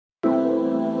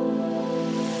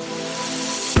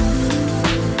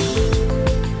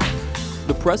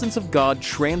presence of God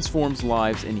transforms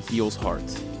lives and heals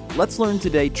hearts. Let's learn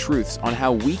today truths on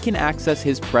how we can access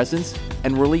His presence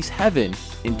and release heaven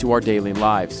into our daily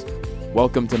lives.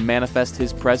 Welcome to Manifest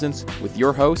His Presence with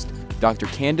your host, Dr.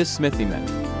 Candice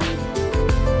Smithyman.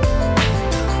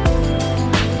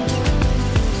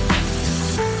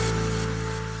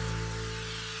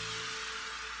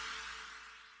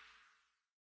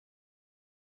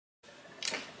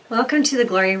 Welcome to the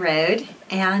Glory Road,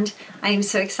 and I am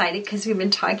so excited because we've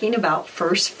been talking about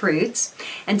first fruits,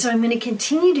 and so I'm going to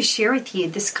continue to share with you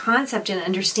this concept and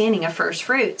understanding of first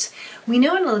fruits. We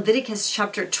know in Leviticus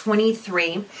chapter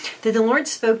 23 that the Lord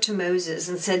spoke to Moses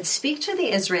and said, "Speak to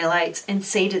the Israelites and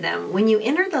say to them, when you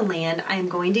enter the land I am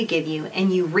going to give you,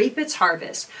 and you reap its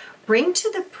harvest, bring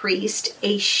to the priest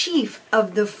a sheaf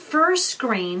of the first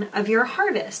grain of your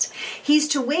harvest. He's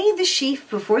to wave the sheaf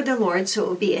before the Lord so it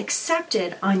will be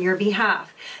accepted on your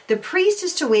behalf. The priest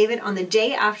is to wave it on the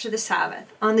day after the Sabbath.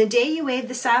 On the day you wave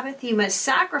the Sabbath, you must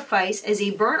sacrifice as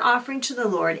a burnt offering to the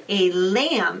Lord a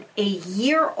lamb a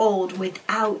year old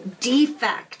without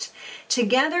defect,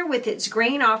 together with its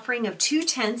grain offering of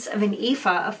 2/10 of an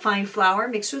ephah of fine flour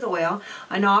mixed with oil,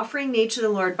 an offering made to the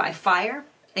Lord by fire,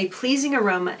 a pleasing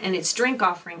aroma, and its drink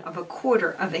offering of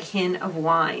 1/4 of a hin of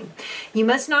wine. You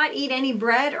must not eat any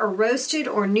bread or roasted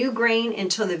or new grain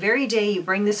until the very day you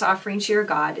bring this offering to your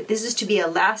God. This is to be a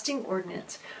lasting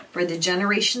ordinance for the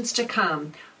generations to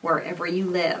come wherever you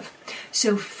live."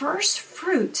 So first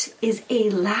fruits is a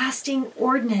lasting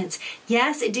ordinance.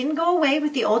 Yes, it didn't go away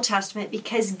with the Old Testament,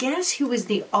 because guess who was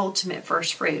the ultimate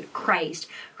first fruit? Christ.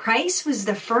 Christ was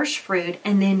the first fruit,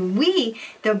 and then we,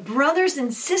 the brothers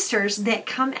and sisters that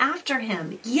come after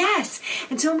him. Yes.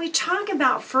 And so when we talk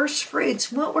about first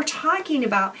fruits, what we're talking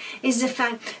about is the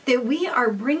fact that we are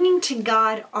bringing to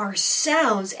God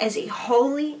ourselves as a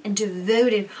holy and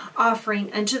devoted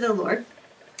offering unto the Lord.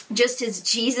 Just as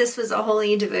Jesus was a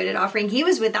holy and devoted offering, he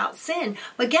was without sin.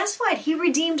 But guess what? He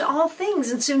redeemed all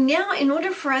things. And so now, in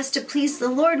order for us to please the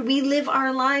Lord, we live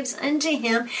our lives unto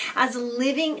him as a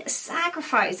living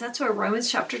sacrifice. That's what Romans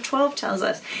chapter 12 tells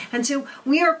us. And so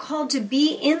we are called to be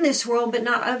in this world, but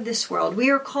not of this world. We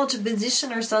are called to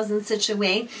position ourselves in such a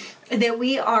way that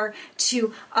we are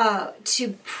to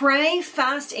pray,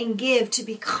 fast, and give, to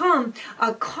become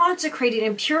consecrated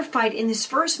and purified in this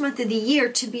first month of the year,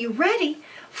 to be ready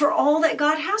for all that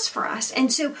God has for us.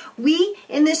 And so we,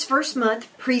 in this first month,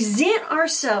 present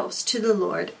ourselves to the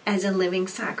Lord as a living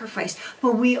sacrifice.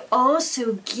 But we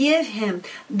also give him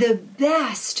the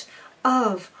best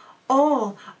of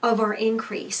all of our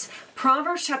increase.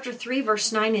 Proverbs chapter 3,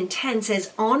 verse 9 and 10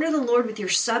 says, "Honor the Lord with your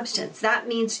substance." That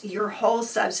means your whole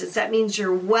substance. That means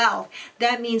your wealth.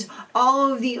 That means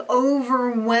all of the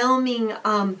overwhelming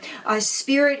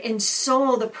spirit and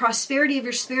soul, the prosperity of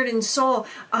your spirit and soul.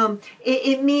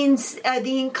 It means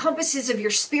the encompasses of your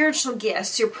spiritual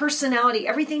gifts, your personality,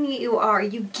 everything that you are.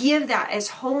 You give that as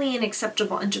holy and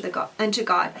acceptable unto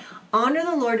God. Honor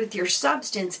the Lord with your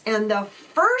substance and the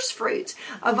first fruits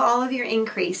of all of your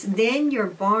increase. Then your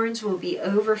barns will be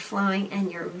overflowing and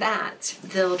your vats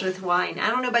filled with wine. I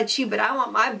don't know about you, but I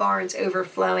want my barns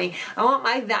overflowing. I want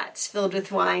my vats filled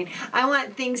with wine. I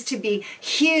want things to be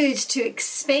huge, to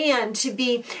expand, to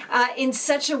be in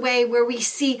such a way where we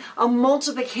see a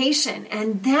multiplication.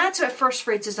 And that's what first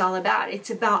fruits is all about. It's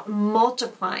about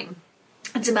multiplying.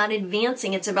 It's about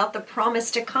advancing. It's about the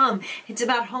promise to come. It's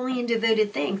about holy and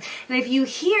devoted things. And if you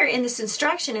hear in this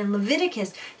instruction in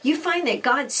Leviticus, you find that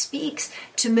God speaks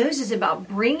to Moses about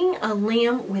bringing a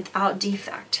lamb without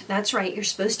defect. That's right. You're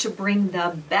supposed to bring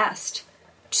the best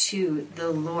to the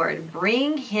Lord.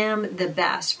 Bring him the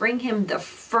best. Bring him the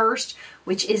first,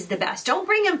 which is the best. Don't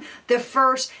bring him the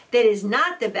first that is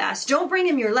not the best. Don't bring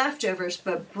him your leftovers,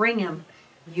 but bring him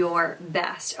your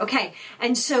best. Okay,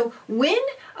 and so when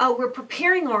we're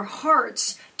preparing our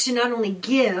hearts to not only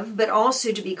give, but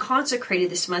also to be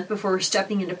consecrated this month before we're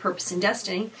stepping into purpose and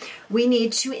destiny, we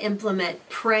need to implement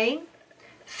praying,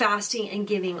 fasting, and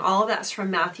giving. All of that's from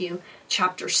Matthew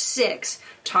chapter 6.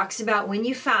 Talks about when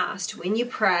you fast, when you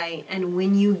pray, and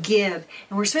when you give.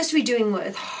 And we're supposed to be doing it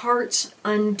with hearts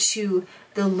unto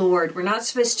the Lord. We're not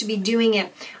supposed to be doing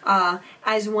it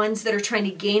as ones that are trying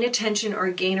to gain attention or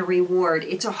gain a reward.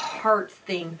 It's a heart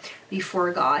thing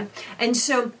before God. And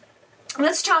so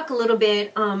let's talk a little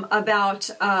bit about,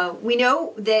 we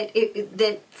know that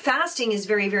that fasting is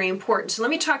very, very important. So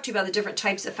let me talk to you about the different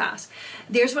types of fast.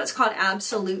 There's what's called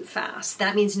absolute fast.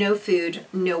 That means no food,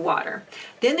 no water.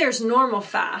 Then there's normal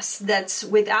fast. That's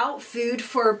without food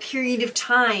for a period of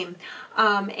time.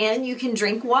 And you can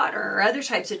drink water or other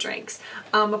types of drinks.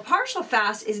 A partial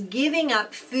fast is giving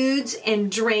up foods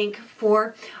and drink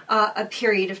for a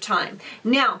period of time.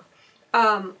 Now,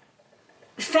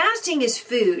 fasting is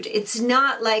food. It's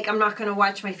not like I'm not going to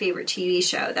watch my favorite TV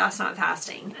show. That's not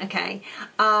fasting, okay?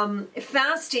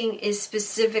 Fasting is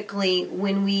specifically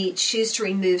when we choose to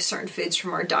remove certain foods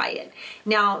from our diet.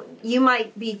 Now, you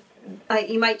might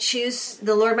choose,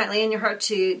 the Lord might lay in your heart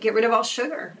to get rid of all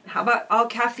sugar. How about all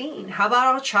caffeine? How about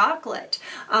all chocolate?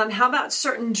 How about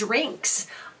certain drinks?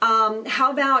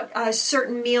 How about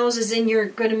certain meals, as in you're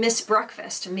going to miss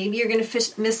breakfast? Maybe you're going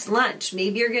to miss lunch.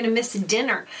 Maybe you're going to miss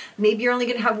dinner. Maybe you're only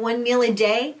going to have one meal a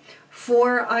day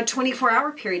for a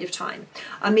 24-hour period of time.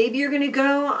 Maybe you're going to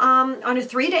go on a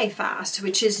 3-day fast,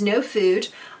 which is no food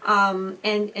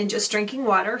and just drinking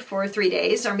water for 3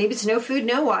 days. Or maybe it's no food,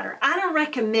 no water. I don't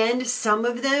recommend some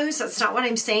of those. That's not what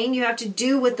I'm saying. You have to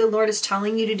do what the Lord is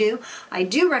telling you to do. I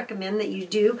do recommend that you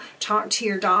do talk to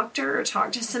your doctor or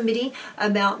talk to somebody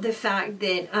about the fact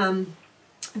that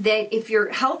that if you're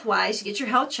health-wise, you get your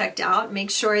health checked out, make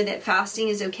sure that fasting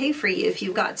is okay for you. If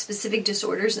you've got specific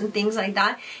disorders and things like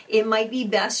that, it might be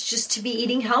best just to be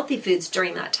eating healthy foods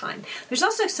during that time. There's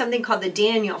also something called the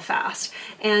Daniel fast,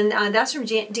 and that's from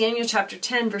Daniel chapter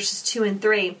 10, verses 2 and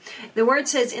 3. The word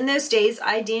says, "In those days,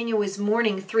 I, Daniel, was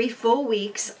mourning 3 full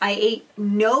weeks. I ate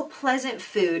no pleasant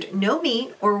food, no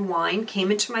meat or wine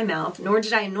came into my mouth, nor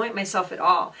did I anoint myself at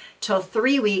all, till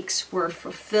 3 weeks were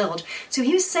fulfilled." So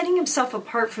he was setting himself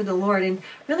apart for the Lord. And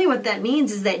really what that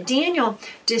means is that Daniel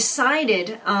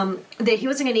decided that he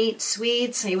wasn't going to eat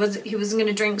sweets. He wasn't going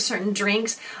to drink certain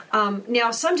drinks. Now,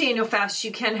 some Daniel fasts,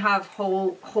 you can have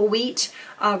whole wheat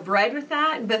bread with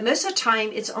that, but most of the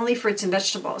time it's only fruits and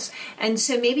vegetables. And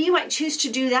so maybe you might choose to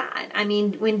do that. I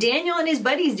mean, when Daniel and his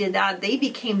buddies did that, they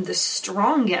became the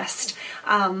strongest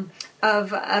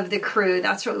of the crew.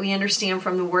 That's what we understand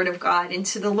from the Word of God. And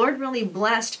so the Lord really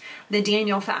blessed the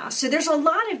Daniel fast. So there's a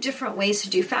lot of different ways to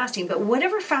do fasting, but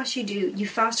whatever fast you do, you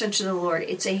fast unto the Lord.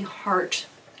 It's a heart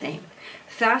thing.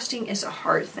 Fasting is a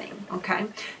heart thing, okay?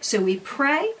 So we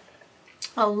pray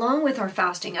along with our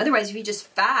fasting. Otherwise, if you just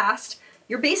fast,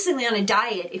 you're basically on a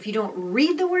diet if you don't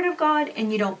read the Word of God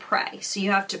and you don't pray. So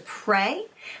you have to pray,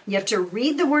 you have to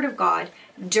read the Word of God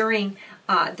during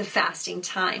the fasting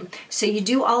time. So you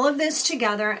do all of this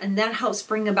together, and that helps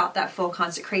bring about that full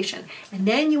consecration. And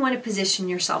then you want to position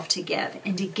yourself to give,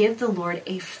 and to give the Lord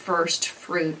a first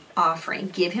fruit offering.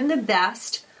 Give Him the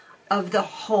best of the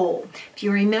whole. If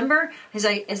you remember, as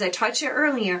I taught you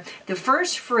earlier, the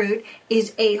first fruit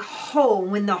is a whole.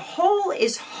 When the whole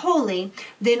is holy,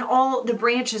 then all the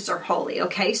branches are holy,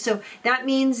 okay? So that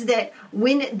means that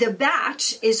when the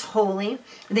batch is holy,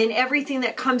 then everything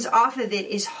that comes off of it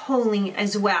is holy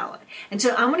as well. And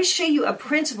so I want to show you a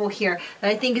principle here that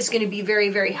I think is going to be very,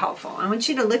 very helpful. I want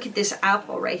you to look at this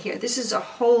apple right here. This is a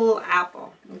whole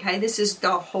apple, okay? This is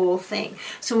the whole thing.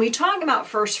 So when we talk about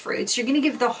first fruits, you're going to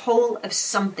give the whole of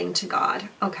something to God,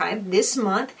 okay? This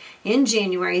month, in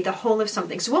January, the whole of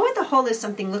something. So what would the whole of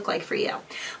something look like for you?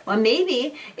 Well,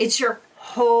 maybe it's your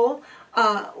whole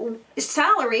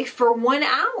salary for 1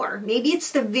 hour. Maybe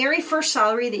it's the very first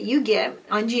salary that you get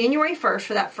on January 1st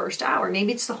for that first hour.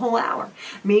 Maybe it's the whole hour.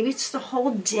 Maybe it's the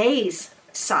whole day's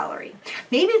salary.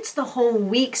 Maybe it's the whole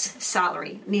week's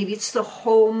salary. Maybe it's the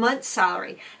whole month's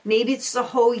salary. Maybe it's the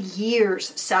whole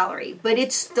year's salary. But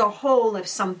it's the whole of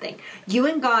something. You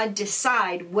and God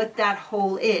decide what that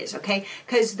whole is, okay?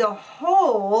 Because the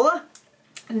whole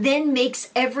then makes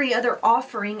every other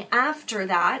offering after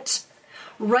that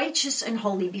righteous and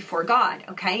holy before God,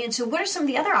 okay? And so what are some of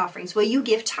the other offerings? Well, you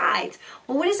give tithes.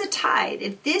 Well, what is a tithe?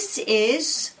 If this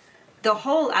is the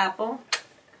whole apple,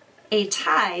 a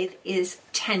tithe is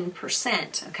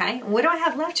 10%, okay? And what do I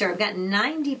have left here? I've got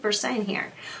 90%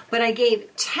 here. But I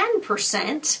gave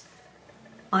 10%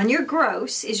 on your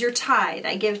gross is your tithe.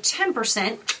 I give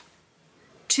 10%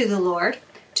 to the Lord,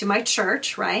 to my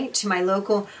church, right? To my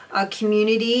local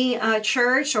community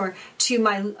church, or to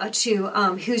my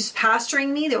who's pastoring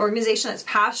me, the organization that's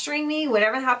pastoring me,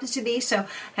 whatever it happens to be. So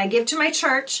I give to my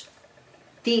church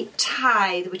the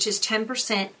tithe, which is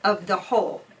 10% of the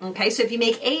whole. Okay, so if you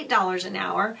make $8 an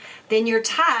hour, then your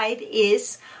tithe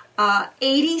is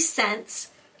 80 cents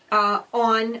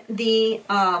on the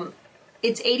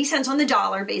it's 80 cents on the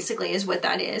dollar, basically, is what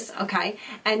that is, okay?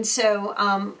 And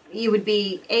so you would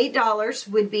be, $8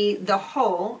 would be the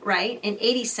whole, right? And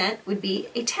 80 cents would be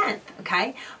a tenth,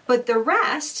 okay? But the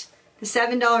rest, the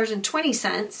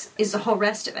 $7.20, is the whole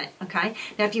rest of it, okay?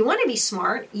 Now, if you want to be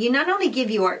smart, you not only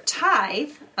give your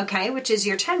tithe, okay, which is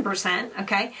your 10%,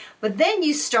 okay? But then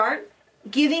you start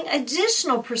giving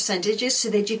additional percentages so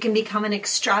that you can become an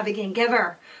extravagant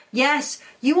giver. Yes,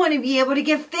 you want to be able to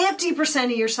give 50%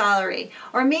 of your salary,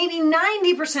 or maybe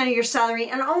 90% of your salary,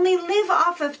 and only live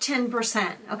off of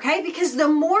 10%, okay? Because the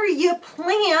more you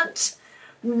plant,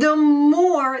 the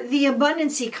more the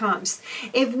abundancy comes.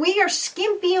 If we are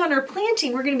skimpy on our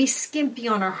planting, we're going to be skimpy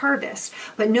on our harvest.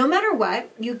 But no matter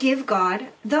what, you give God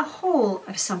the whole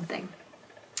of something.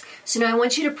 So now I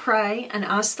want you to pray and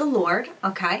ask the Lord,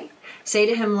 okay? Say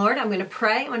to him, Lord, I'm going to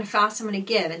pray, I'm going to fast, I'm going to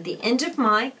give. At the end of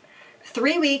my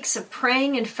 3 weeks of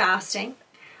praying and fasting,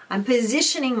 I'm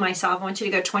positioning myself. I want you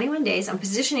to go 21 days. I'm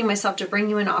positioning myself to bring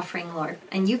you an offering, Lord.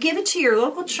 And you give it to your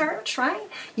local church, right?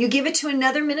 You give it to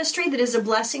another ministry that is a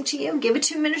blessing to you. Give it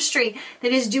to a ministry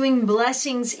that is doing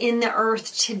blessings in the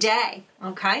earth today,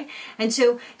 okay? And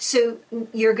so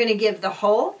you're going to give the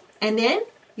whole, and then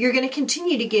you're going to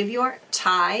continue to give your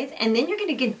tithe, and then you're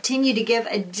going to continue to give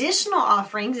additional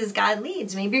offerings as God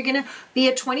leads. Maybe you're going to be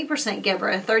a 20% giver,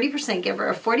 a 30% giver,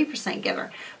 a 40%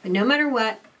 giver. But no matter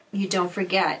what, you don't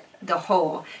forget the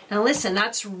whole. Now listen,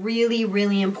 that's really,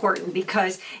 really important,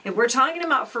 because if we're talking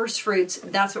about first fruits,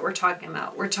 that's what we're talking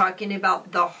about. We're talking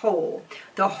about the whole.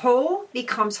 The whole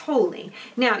becomes holy.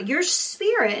 Now, your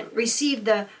spirit received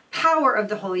the power of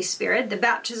the Holy Spirit, the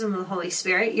baptism of the Holy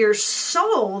Spirit. Your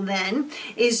soul then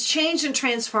is changed and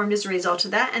transformed as a result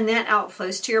of that, and that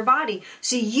outflows to your body.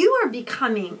 So you are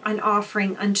becoming an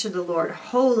offering unto the Lord,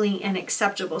 holy and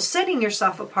acceptable, setting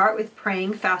yourself apart with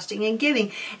praying, fasting, and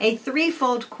giving. A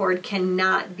threefold cord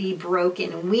cannot be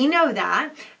broken. We know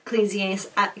that.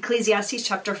 Ecclesiastes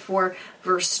chapter 4,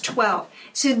 verse 12.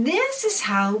 So this is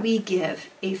how we give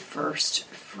a first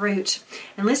fruit.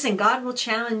 And listen, God will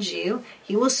challenge you.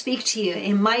 He will speak to you.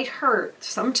 It might hurt.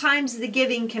 Sometimes the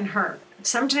giving can hurt.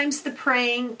 Sometimes the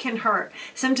praying can hurt.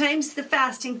 Sometimes the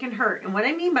fasting can hurt. And what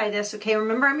I mean by this, okay,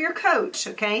 remember I'm your coach,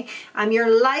 okay? I'm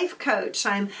your life coach.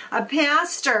 I'm a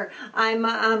pastor. I'm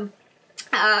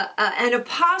an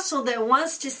apostle that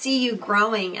wants to see you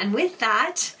growing. And with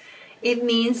that, it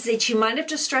means that you might have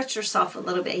to stretch yourself a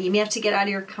little bit. You may have to get out of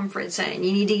your comfort zone.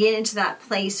 You need to get into that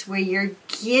place where you're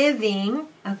giving,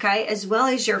 okay, as well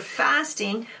as you're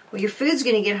fasting, where your food's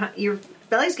going to get, your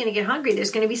belly's going to get hungry.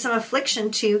 There's going to be some affliction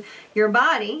to your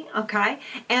body, okay?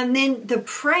 And then the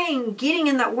praying, getting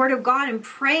in that Word of God and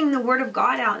praying the Word of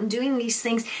God out and doing these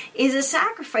things is a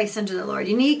sacrifice unto the Lord.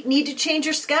 You need to change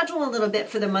your schedule a little bit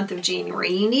for the month of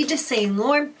January. You need to say,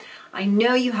 Lord, I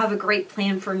know you have a great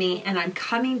plan for me, and I'm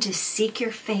coming to seek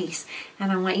your face,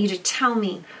 and I want you to tell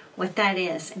me what that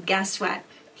is. And guess what?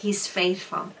 He's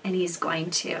faithful, and he's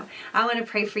going to. I want to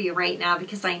pray for you right now,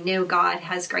 because I know God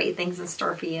has great things in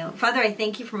store for you. Father, I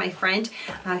thank you for my friend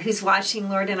who's watching,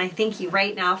 Lord, and I thank you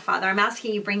right now, Father. I'm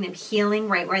asking you bring them healing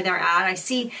right where they're at. I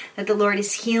see that the Lord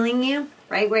is healing you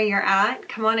right where you're at.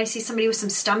 Come on, I see somebody with some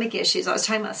stomach issues. I was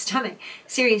talking about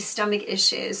serious stomach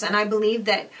issues. And I believe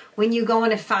that when you go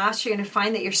on a fast, you're going to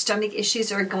find that your stomach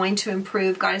issues are going to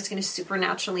improve. God is going to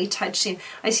supernaturally touch you.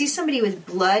 I see somebody with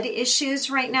blood issues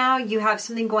right now. You have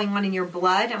something going on in your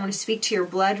blood. I want to speak to your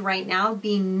blood right now.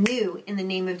 Be new in the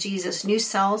name of Jesus. New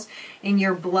cells in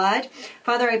your blood.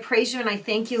 Father, I praise you and I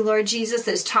thank you, Lord Jesus.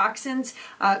 There's toxins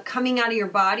coming out of your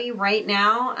body right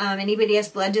now. Anybody has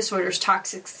blood disorders,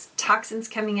 toxins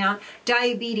coming out.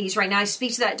 Diabetes right now. I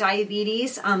speak to that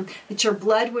diabetes, that your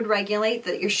blood would regulate,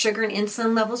 that your sugar and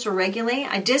insulin levels will regulate.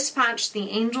 I dispatch the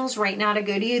angels right now to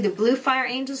go to you. The blue fire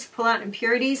angels to pull out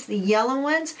impurities. The yellow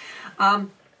ones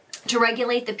to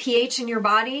regulate the pH in your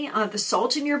body, the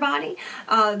salt in your body.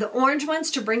 The orange ones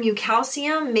to bring you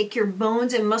calcium, make your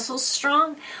bones and muscles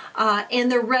strong.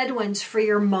 And the red ones for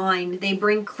your mind. They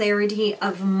bring clarity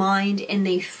of mind and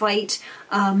they fight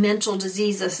mental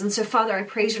diseases. And so, Father, I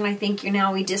praise you and I thank you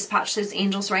now. We dispatch those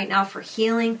angels right now for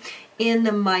healing in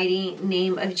the mighty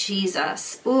name of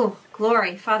Jesus. Ooh,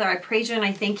 glory. Father, I praise you and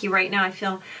I thank you right now. I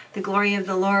feel the glory of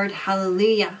the Lord.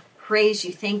 Hallelujah. Praise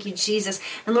you. Thank you, Jesus.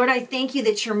 And Lord, I thank you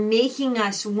that you're making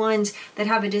us ones that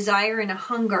have a desire and a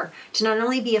hunger to not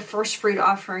only be a first fruit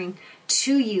offering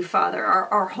to you, Father,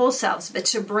 our whole selves, but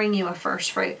to bring you a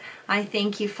first fruit. I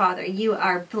thank you, Father. You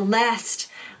are blessed,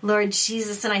 Lord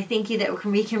Jesus, and I thank you that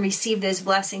we can receive those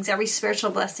blessings. Every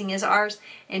spiritual blessing is ours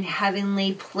in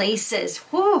heavenly places.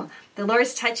 Whew. The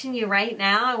Lord's touching you right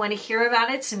now. I want to hear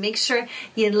about it, so make sure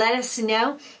you let us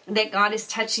know that God is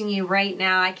touching you right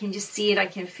now. I can just see it. I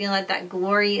can feel it. That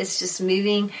glory is just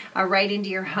moving right into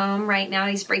your home right now.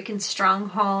 He's breaking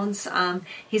strongholds.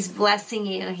 He's blessing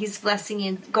you. He's blessing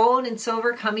you. Gold and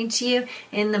silver coming to you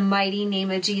in the mighty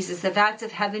name of Jesus. The vats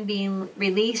of heaven being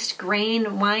released,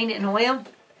 grain, wine, and oil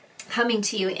coming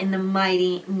to you in the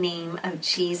mighty name of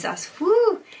Jesus.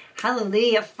 Woo!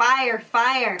 Hallelujah. Fire,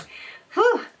 fire.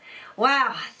 Whew.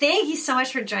 Wow. Thank you so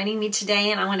much for joining me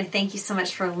today. And I want to thank you so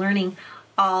much for learning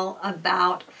all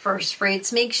about first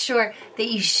fruits. Make sure that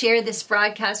you share this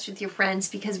broadcast with your friends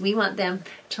because we want them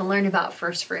to learn about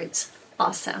first fruits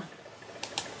also.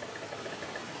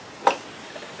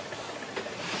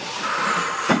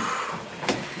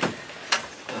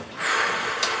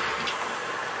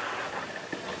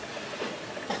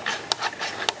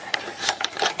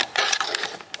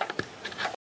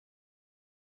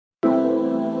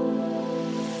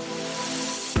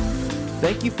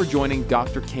 Thank you for joining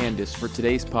Dr. Candice for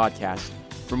today's podcast.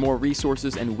 For more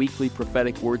resources and weekly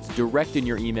prophetic words direct in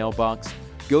your email box,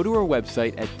 go to our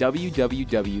website at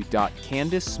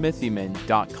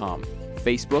www.candicesmithyman.com,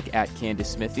 Facebook at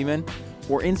Candice Smithyman,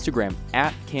 or Instagram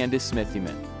at Candice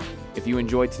Smithyman. If you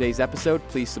enjoyed today's episode,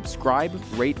 please subscribe,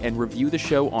 rate, and review the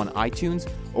show on iTunes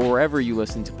or wherever you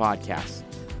listen to podcasts.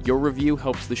 Your review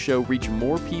helps the show reach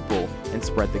more people and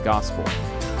spread the gospel.